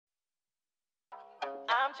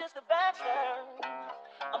I'm just a bachelor.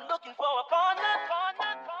 I'm looking for a partner,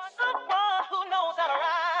 someone who knows how to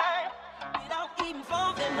ride without even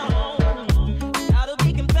falling on. Gotta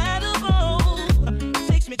be compatible.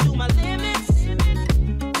 Takes me to my limits.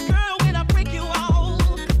 Girl, when I break you off,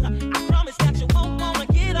 I promise that you won't wanna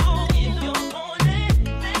get on. If you're on it,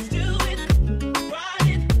 let's do it. Ride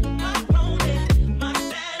it, my pony, my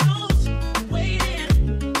saddle's waiting.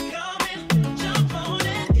 Come and jump on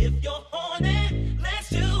it. If you're on it, let's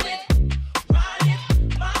do it. Ride it,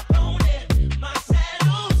 my pony, my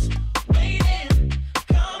saddle's waiting.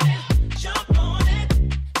 Come and jump on it.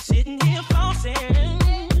 Sitting here flossing,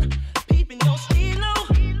 peeping your stilo.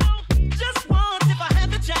 Just once if I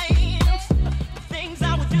had the chance, the things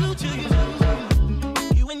I would do to you.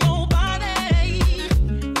 You and your body,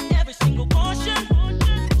 every single portion.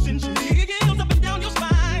 Since your heels up and down your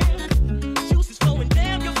spine, juices flowing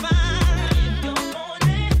down your spine. If you're on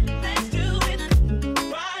it, let's do it.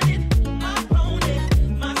 Ride it, my pony,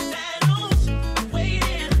 my saddle's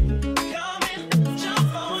waiting. Come and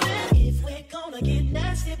jump on it. If we're gonna get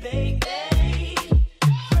nasty, baby,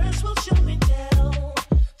 first we'll show and tell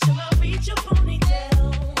till I reach your ponytail.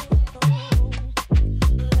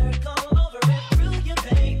 Lurk all over and through you,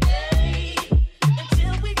 baby,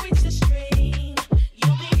 until we reach the stream.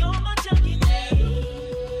 You'll be on my junkie day.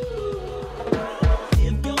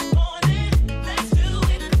 If you're on it, let's do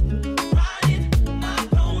it. Ride it, my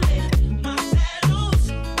pony, my saddle's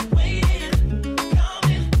waiting. Come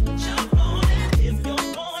and jump on it. If you're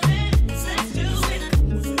on it, let's do it.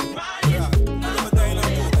 Ride it, my pony,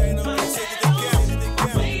 my saddle's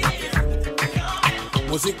waiting.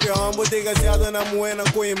 Música hombo desgraciado na moena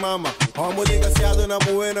com a mama. Hombo desgraciado na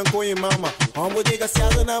moena com a mama. Hombo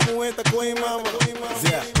desgraciado na moeta com a mama.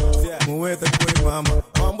 Zé, moeta com a mama.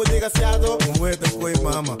 Hombo desgraciado, moeta com a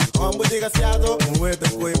mama. Hombo desgraciado, moeta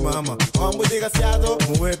com a mama. Hombo desgraciado,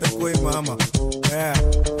 moeta com a mama. É,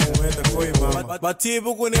 moeta com a mama.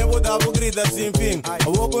 Bativo com nebo dava grita sem fim.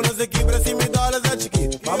 Eu vou conhecer aqui pra cima dólares a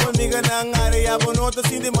chiquito. Vamos amiga na área, vou nota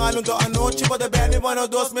assim de mal. Então a noite pode bem, me vou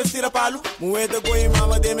dois meses tira palo. Moeta com a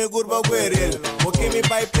mama de me curva com ele. Porque me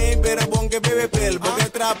pai play, pera bom que bebe pel. Porque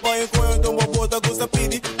trapa em coio, então vou botar com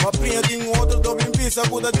sapidi. Uma prinha de outro, tô bem pisa,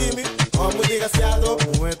 puta time. Hombo desgraciado,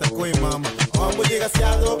 moeta com a mama. Hombo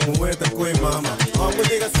desgraciado, moeta com a mama. Hombo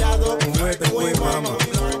desgraciado, moeta com a mama.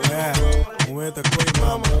 É, moeta com a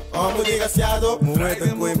mama. Hombo desgraciado, moeta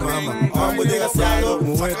com a mama. Hombo desgraciado,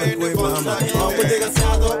 moeta com a mama. Hombo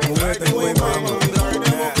desgraciado, moeta com a mama.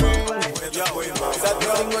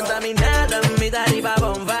 Sin contaminada, mi dariba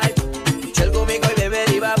bon vibe. Chel conmigo y bebe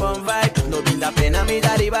riba bon vibe. No pinta pena, mi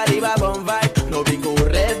dariba bon vibe. No pingo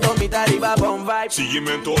reto, mi dariba bon vibe.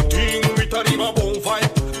 Seguimento ting, mi dariba bon vibe.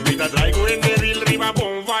 Mi da traigo en el riba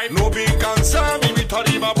bon vibe. No bin cansado, mi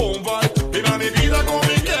dariba bon vibe. Viva mi vida con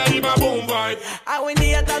mi dariba bon vibe. Hoy en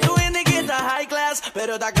día está doing the get high class,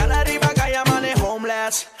 pero ta cara arriba que llaman es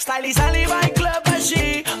homeless. Style y saliva y club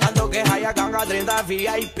así. Ando que haya ganga 30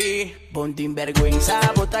 VIP. Ponte en vergüenza,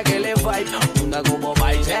 bota que le vibe. Una como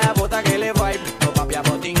baile, bota que le vibe. No papia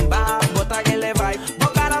botín va, bota que le vibe.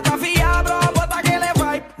 Boca no está fía, bro, bota que le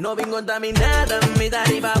vibe. No vin contaminada, mi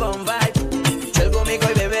dariba bon vibe. Chel conmigo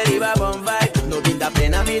y bebe riba bon vibe. No pinta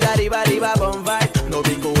pena, mi dariba bon vibe. No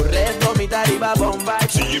vin correcto, mi dariba bon vibe.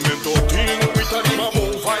 Seguimento ting, mi dariba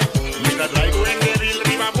bon vibe. Mi da traigo en el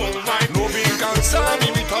riba bon vibe. No bin cansado,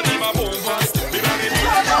 mi dariba bon vibe. Viva mi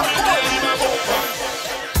vida con mi dariba bon vibe.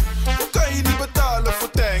 Hoe kan je niet betalen voor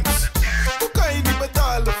tanks? Hoe kan je niet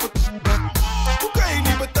betalen voor Hoe kan je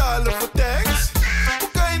niet betalen voor tanks? Hoe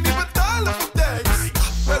kan je niet betalen voor tanks?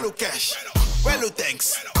 Wellou cash, Wellou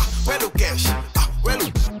tanks, Wellou cash,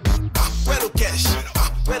 Wellou cash,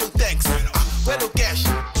 Wellou tanks, Wellou cash,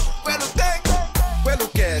 Wellou tanks, Wellou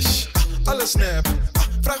cash. Alles snap.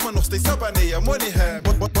 Vraag me nog steeds af wanneer je money hebt.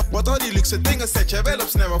 Wat al die luxe dingen zet je wel op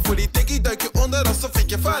snap. Maar voor die tikkie duik je onder alsof ik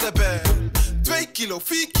je vader ben. 2 kilo,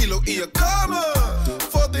 4 kilo in je kamer.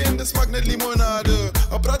 Vodka in de smaak net limonade.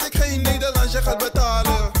 Al praat ik geen Nederlands, je gaat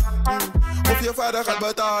betalen. Of je vader gaat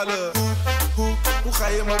betalen. Hoe ga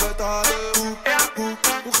je me betalen?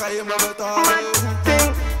 Hoe ga je me betalen?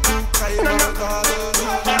 Hoe ga je me betalen?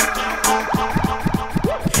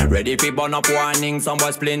 Ready for burn up warning, some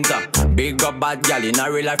boy splinter. Big up bad gal in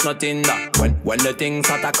a real life, nothing that. When the things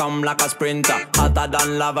hotter come like a sprinter. Hotter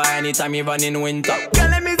than lava anytime, even in winter. Girl,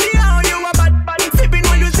 let me see how you a bad. Sipping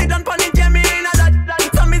when you sit on it, yeah, me in a that.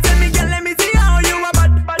 So me tell me, girl, let me see how you a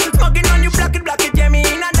bad. Smoking on you, block it, yeah, me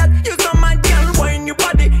in a that. You so mad, girl, wine your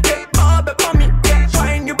body, yeah, bobby for me, yeah,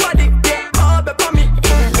 wine your body, yeah, bobby for me.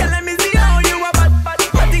 Girl, let me see how you a bad.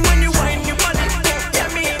 Nothing when you wine your body, yeah,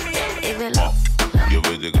 me. Je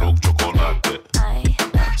weet ik rook chocolade.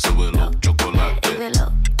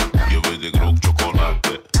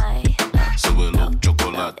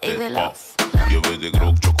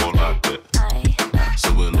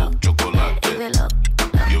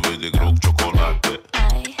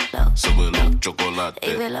 chocolate.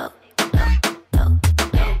 Ik wil ook.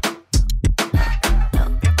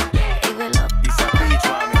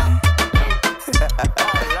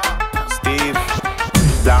 Steve,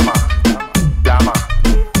 Blama, Blama,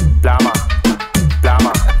 Blama,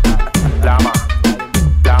 Blama, Blama,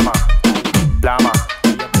 Blama, Blama,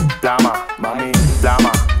 Blama, mami,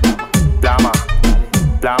 Blama, Blama,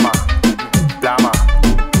 Blama, Blama,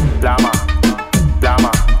 Blama,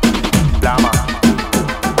 Blama, Blama.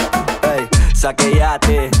 Hey,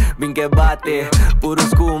 saqueate, bien que bate, puro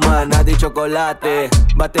skuma, nada de chocolate.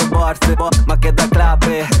 Bate borste, ma che da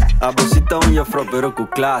clappe. Abusita om je vrouw, pero ku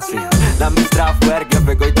klase. Na mijn strafwerk, je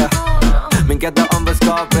vergoita. Min que da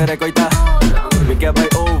onbeskap, pero goita. Min que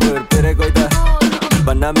bij over, pero goita.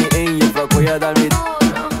 Banami in je vrouw, kon je dan niet.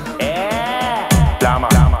 Blama,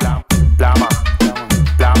 Blama, Blama,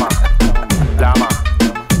 Blama, Blama,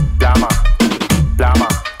 Blama, Blama,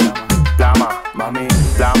 Blama, mami,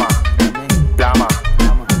 Blama, Blama,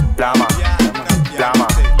 Blama, Blama,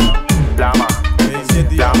 Blama,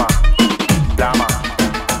 Blama, Blama.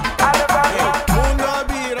 Una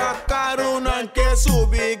bira caro nanke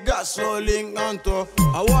subi gasoline anto.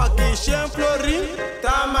 Awaki shen florin,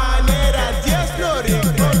 ta manera 10 florin.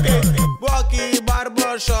 Okay, waki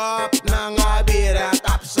barbershop nanga bira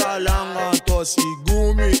kapsalong anto.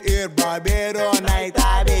 Sigumi barbero night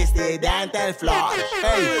abesti dental floss.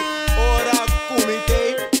 Hey, ora kumite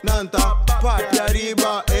nanta papia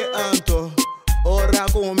riba e anto. Ora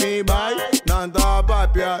kumi bai nanta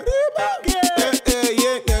papia riba.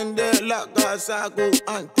 La casa ku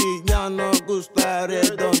anti ya no gusta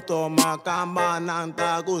redondo macamba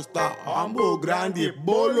nanta gusta ambo grande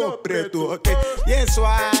bolo preto. Okay, yes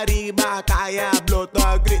arriba kaya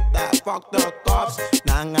blota grita fuck the cops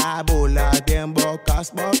nanga bola den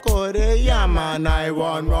bocas bocore llama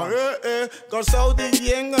 911. Con Saudi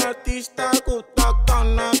bien artista kuta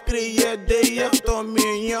kana kriye de ya to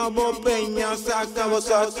miña bo peña saca vos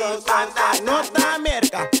anta nota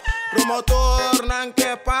merca. Promotor nan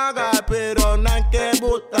que paga, pero nan que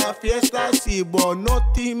buta fiesta. Si vos no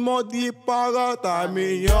te modi paga,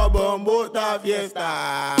 también yo bombuta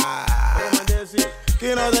fiesta.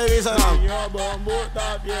 Que no te visa nan. Yo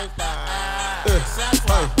bombuta fiesta.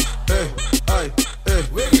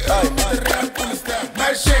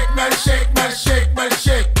 Man shake, man shake, man shake, man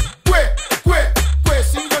shake. Kwe,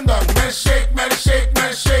 sing dong. Man shake, man shake,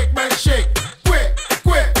 man shake, man shake.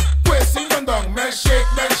 Kwe, sing dong. Man shake,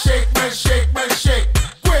 man shake, man shake, man shake.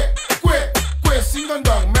 Kwe, sing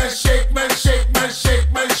dong. Man shake, man shake, man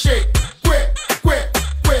shake, man shake.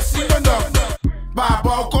 Kwe, sing dong.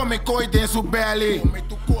 Baba, come koi den su belly.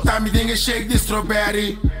 Tami dinge shake the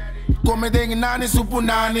strawberry. Come dinge nani su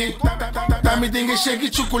punani. Tami dinge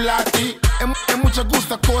shake chocolate. E mucha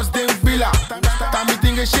gusta cos den villa. Tami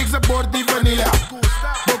dinge shake sabor di vanilla.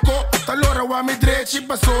 Boko, talora wa mi dreci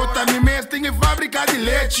passo. Tami mes dinge fábrica de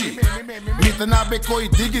leite. Mita na bekoi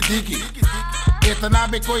digi. Eta na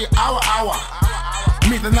bekoi awa.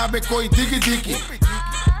 Mita na bekoi digi.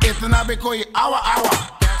 Eta na bekoi awa.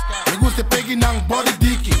 Me gusta pegi nang body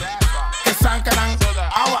diki. E sanka nang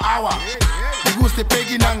awa. Me gusta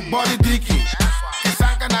pegi nang body diki. E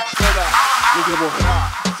sanka nang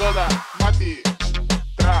soda, mati.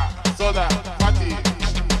 Tra, soda, mati.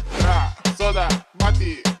 Tra, soda,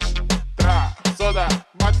 mati. Tra, soda,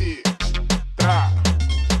 mati.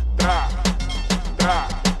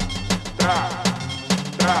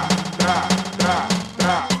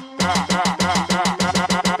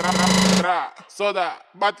 Tra, soda,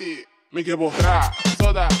 bati, me quebo. Tra,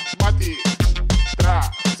 soda, bati. Tra,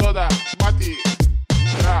 soda, bati.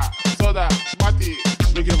 Tra, soda, bati,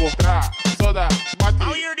 me quebo. Tra, soda, bati.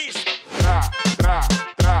 I'll hear this. Tra,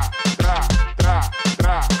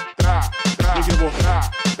 me quebo.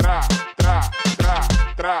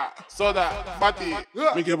 Tra, soda, bati,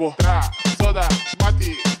 me quebo. Tra, soda,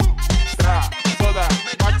 bati. Tra, soda,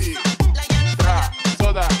 bati. Tra,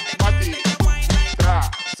 soda, bati. Tra,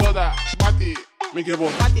 soda, bati, me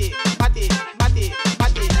quebo. Bati.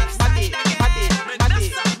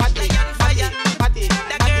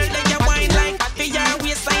 That girl in your wine like the your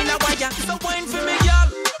waistline a wire. So wine for me, girl.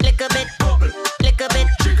 Lick a bit, bubble. Lick a bit,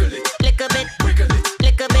 jiggle it. Lick a bit, wiggle it.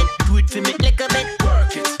 Lick a bit, do it for me. Lick a bit,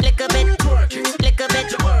 work it. Lick a bit, twerk it. Lick a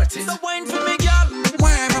bit, work it. So wine for me, girl.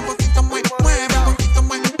 Mueve un poquito, mueve un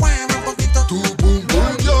poquito. Tu boom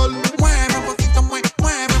boom, girl. Mueve un poquito, mueve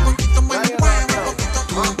un poquito.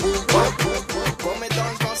 Tu boom boom. Come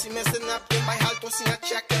dancehall, si me stand up in my alto sin a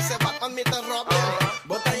check. Se va con mi terror.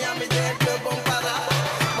 Botella me de club on para.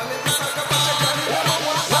 Mami me saca pa checar.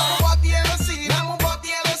 Namu body LC, namu body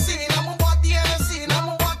LC, namu body LC,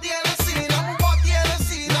 namu body LC, namu body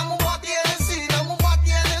LC, namu body LC, namu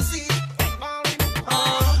body LC.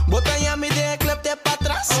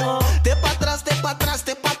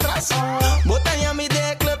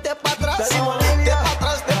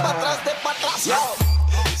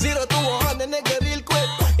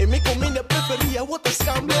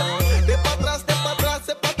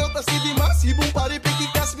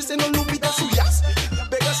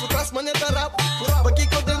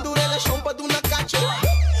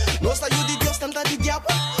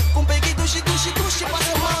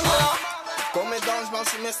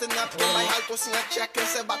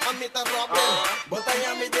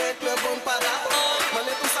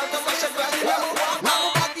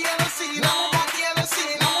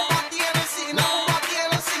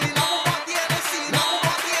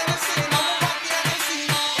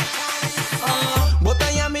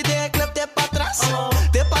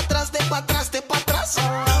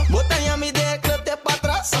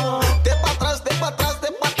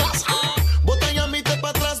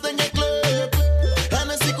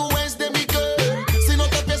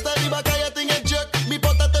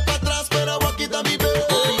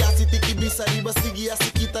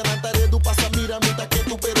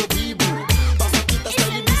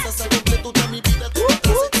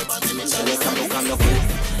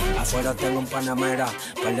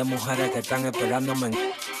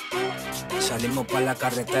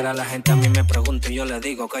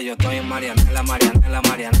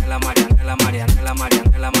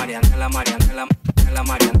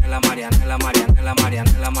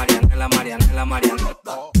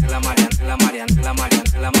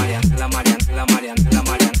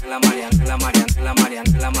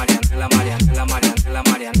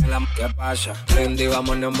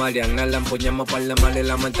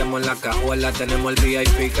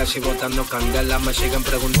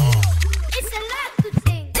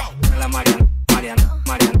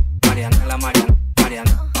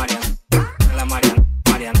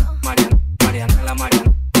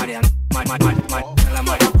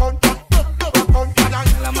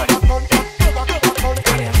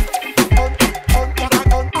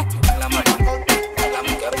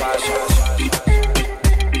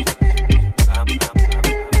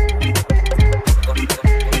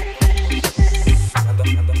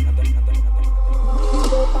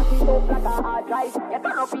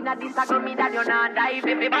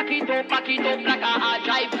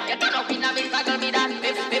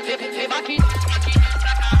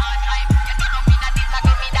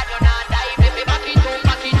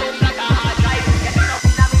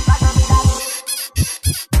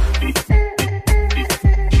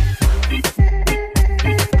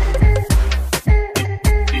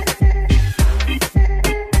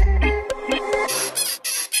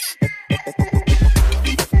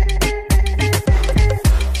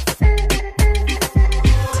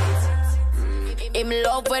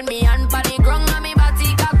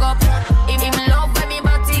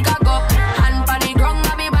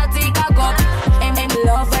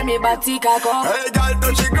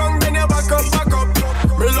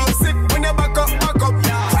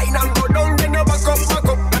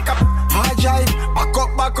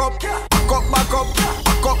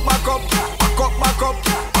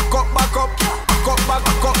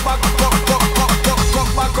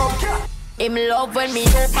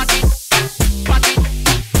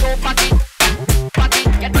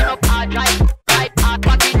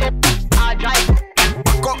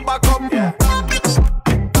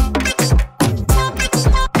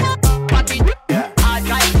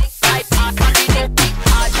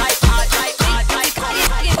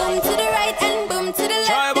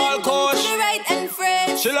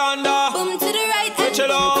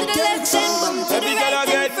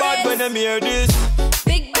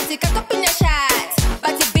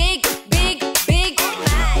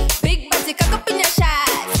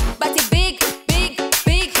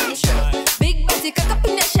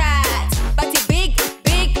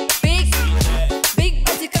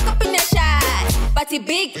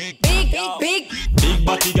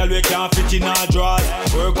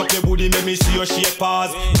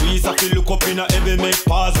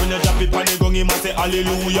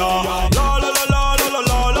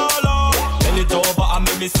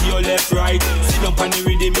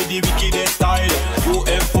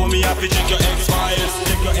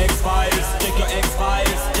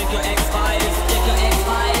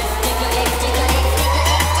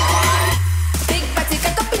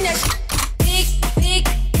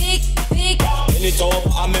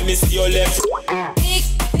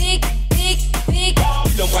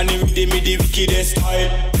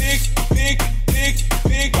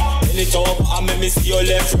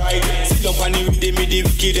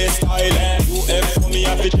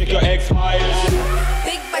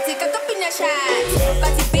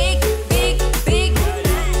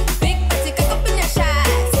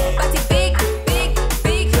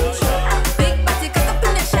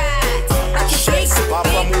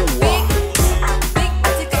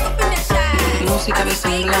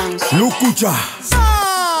 Lukuja,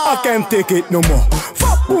 I can't take it no more.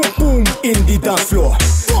 Pum pum in the dance floor.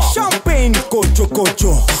 Champagne kocho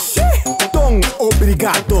kocho. Don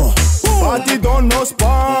obrigado. Party don no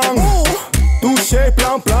spang. Touché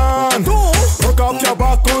plan plan. Rock off your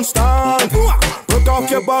back constant. Rock off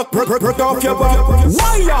your back, rock off your back.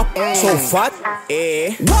 Why up so fat?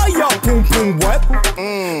 Why up pum pum wet?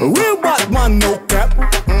 Real Batman no cap.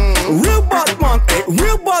 Real Batman,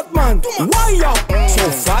 real Batman. Why up so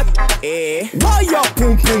fat? Why up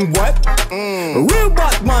pum pum wet? Real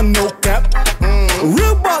Batman no cap.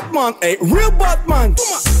 Real Batman, real Batman.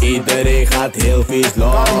 Iedereen gaat heel vies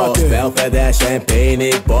los. Wel verder champagne,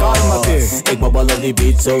 ik boss. Ik babbel op die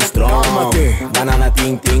beat zo strong. Banana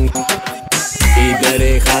ting ting.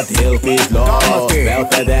 Iedereen gaat heel vies los. Wel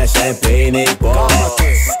verder champagne, ik boss.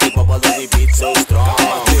 Ik babbel op die beat zo strong.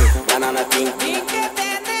 Banana ting ting.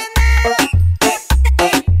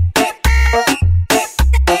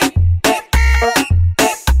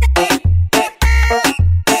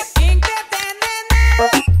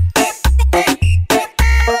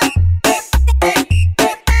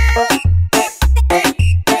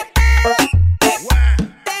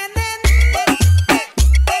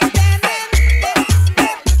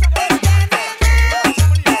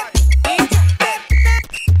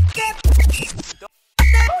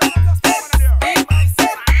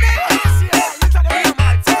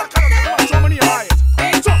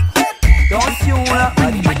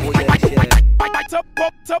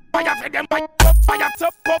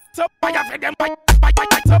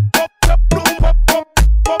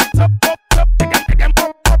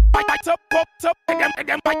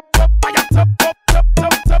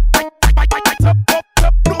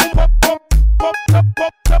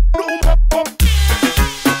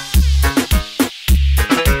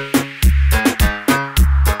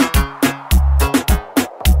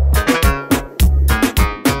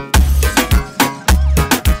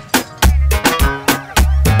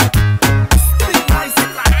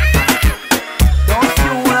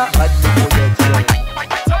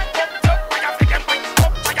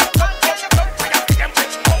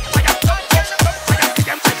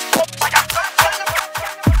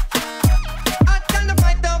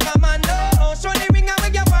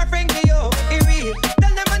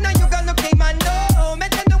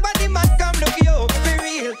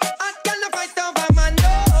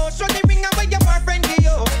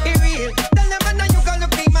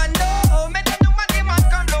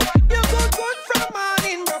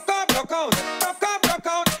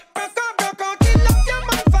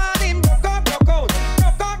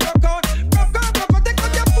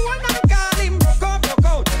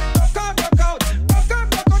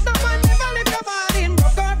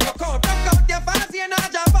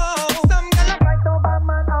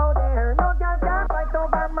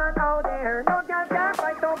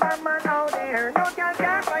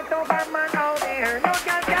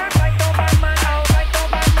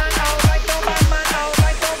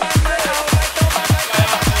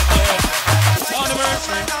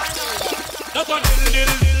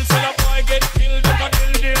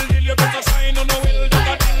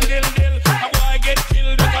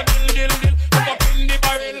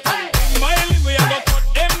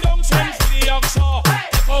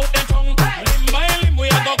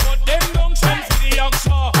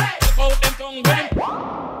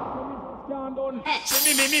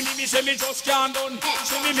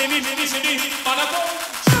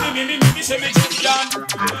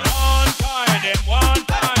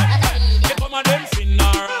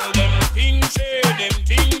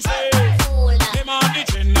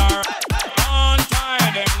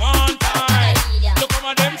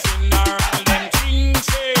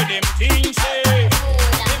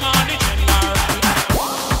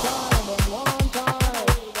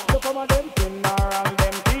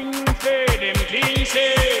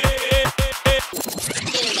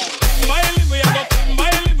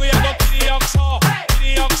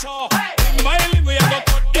 We are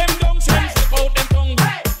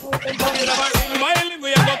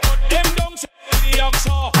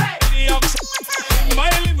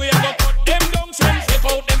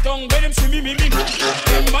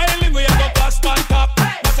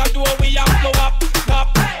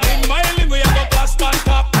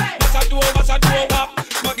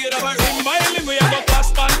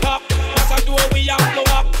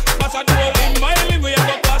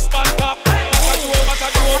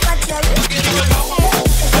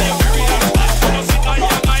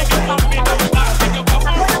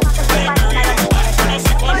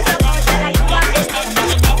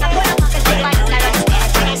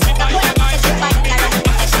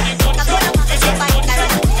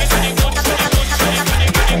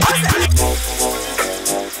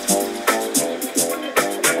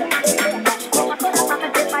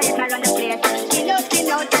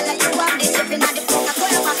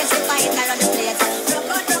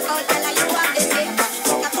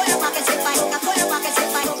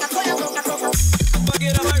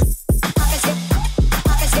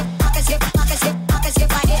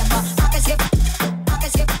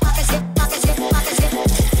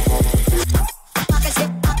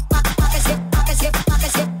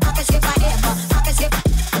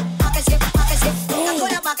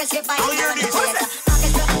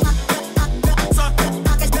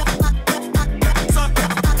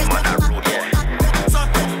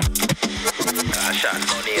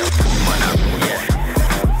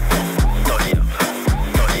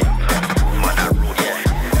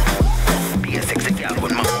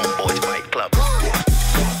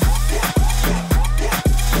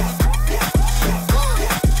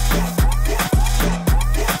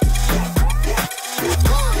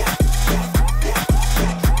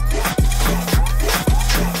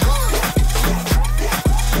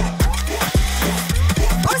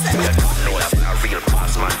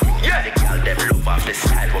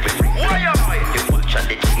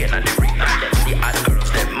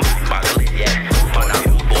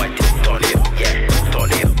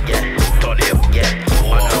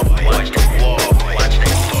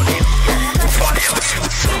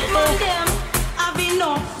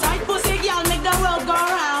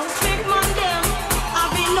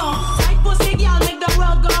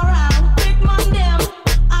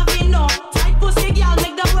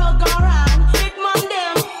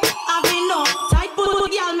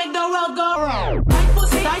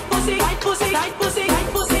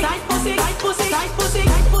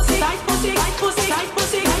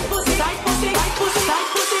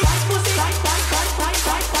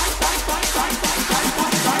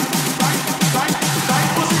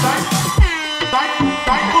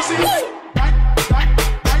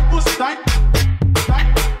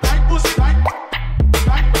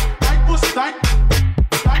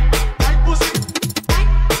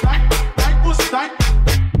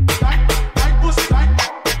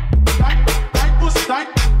Tight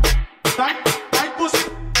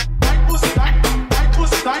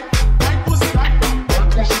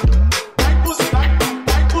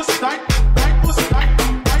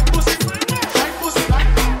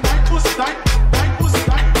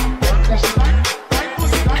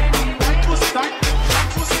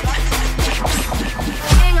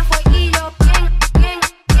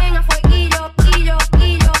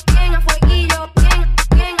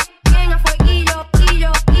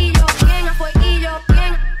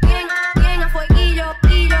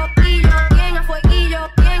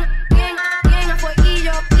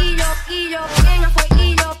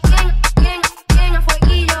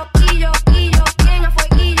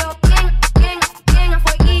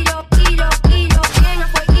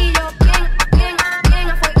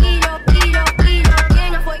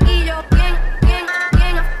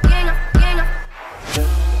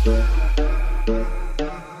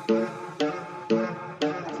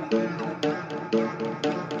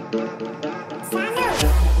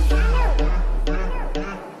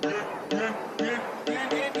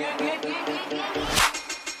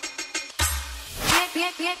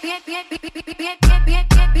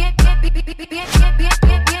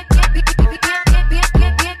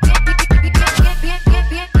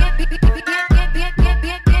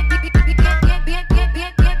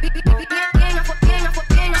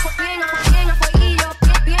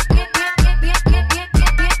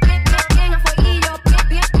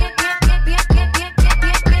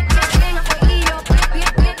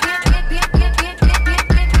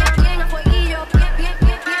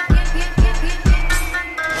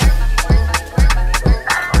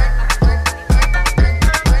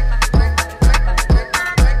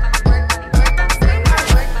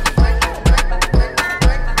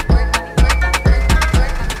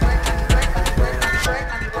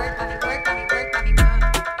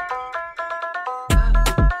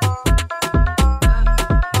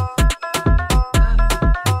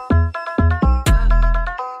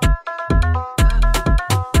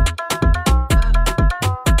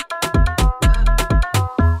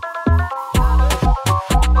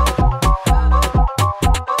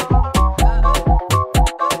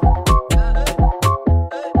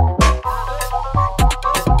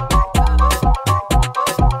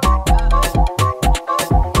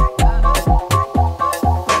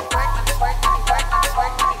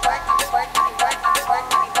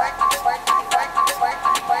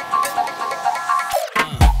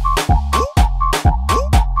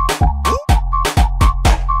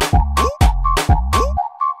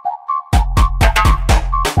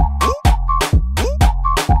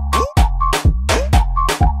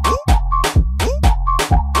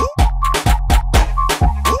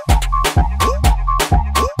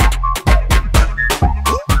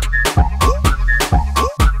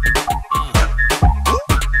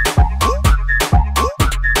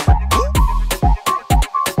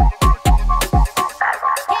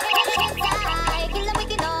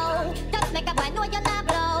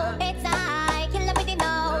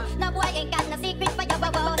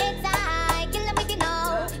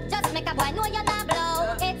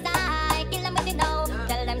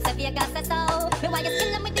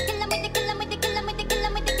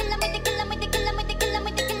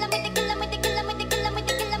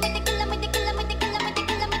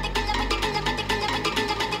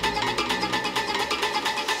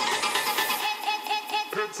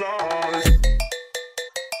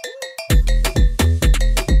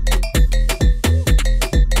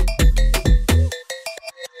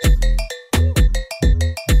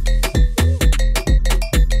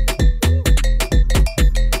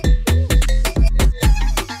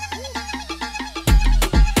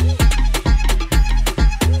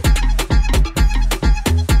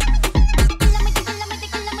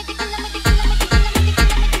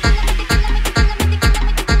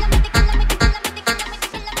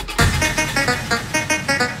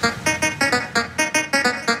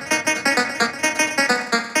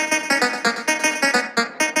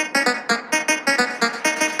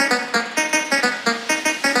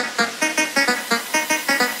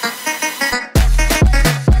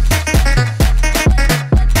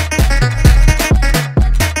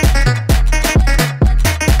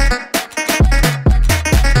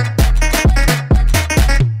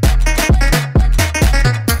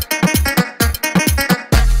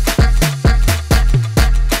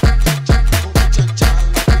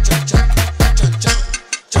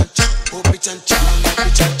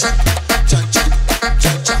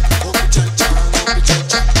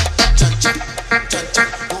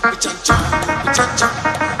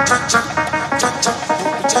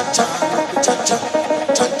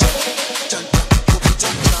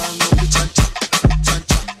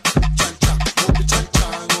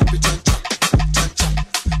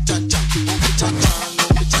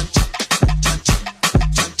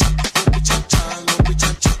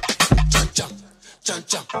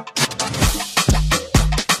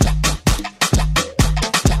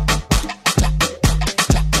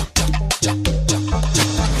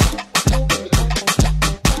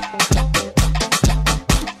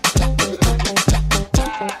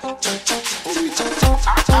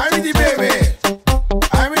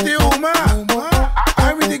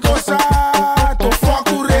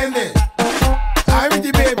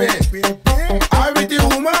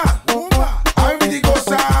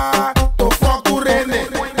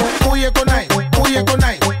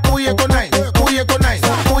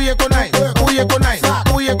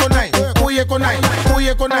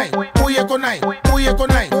konai, kuye konai, kuye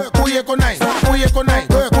konai, kuye konai, kuye konai,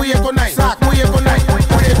 kuye konai, sak, kuye konai,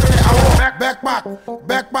 kuye konai. Backpack,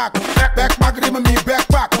 backpack, backpack, riba me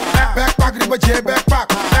backpack, backpack, riba J backpack,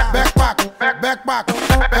 backpack, backpack,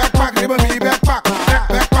 backpack, riba me backpack,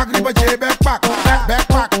 backpack, riba J backpack,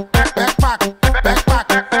 backpack, backpack, backpack,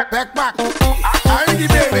 backpack. I'm with the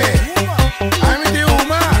baby, I'm with the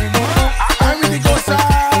woman, I'm with the gosa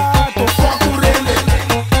to fuck to rende.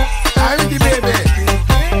 I'm with the baby,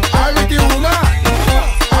 I'm with the woman,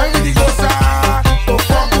 I'm with the gosa to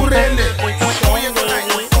fuck to rende. Kuye konai,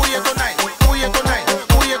 kuye konai, kuye konai, kuye konai,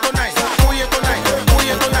 kuye konai, kuye konai,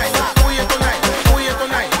 kuye konai, kuye konai, kuye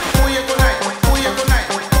konai, kuye konai, kuye konai, kuye konai,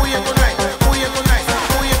 kuye konai, kuye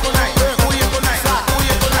konai, kuye konai,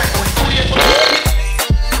 kuye konai.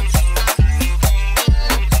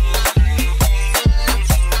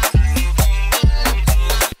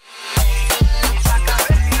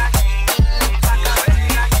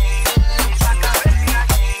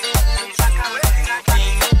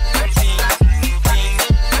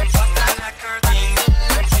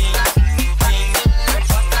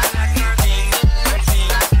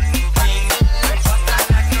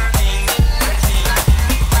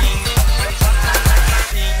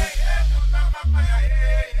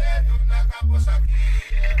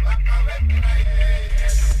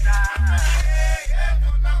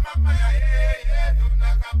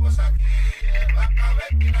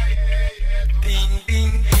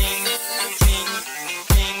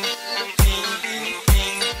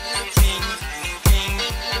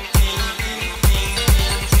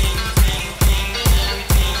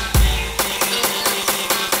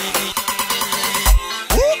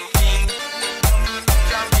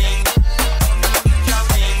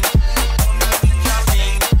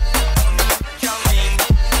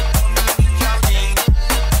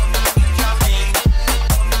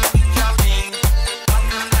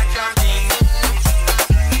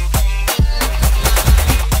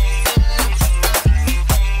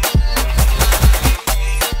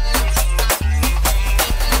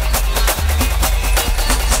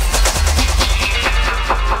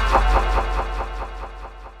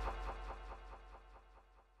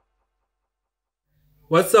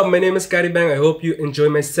 What's up, my name is 𝐿𝐴𝐻𝐿. I hope you enjoy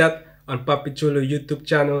my set on Papi Chulo YouTube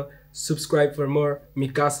channel. Subscribe for more. Mi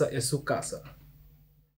casa es su casa.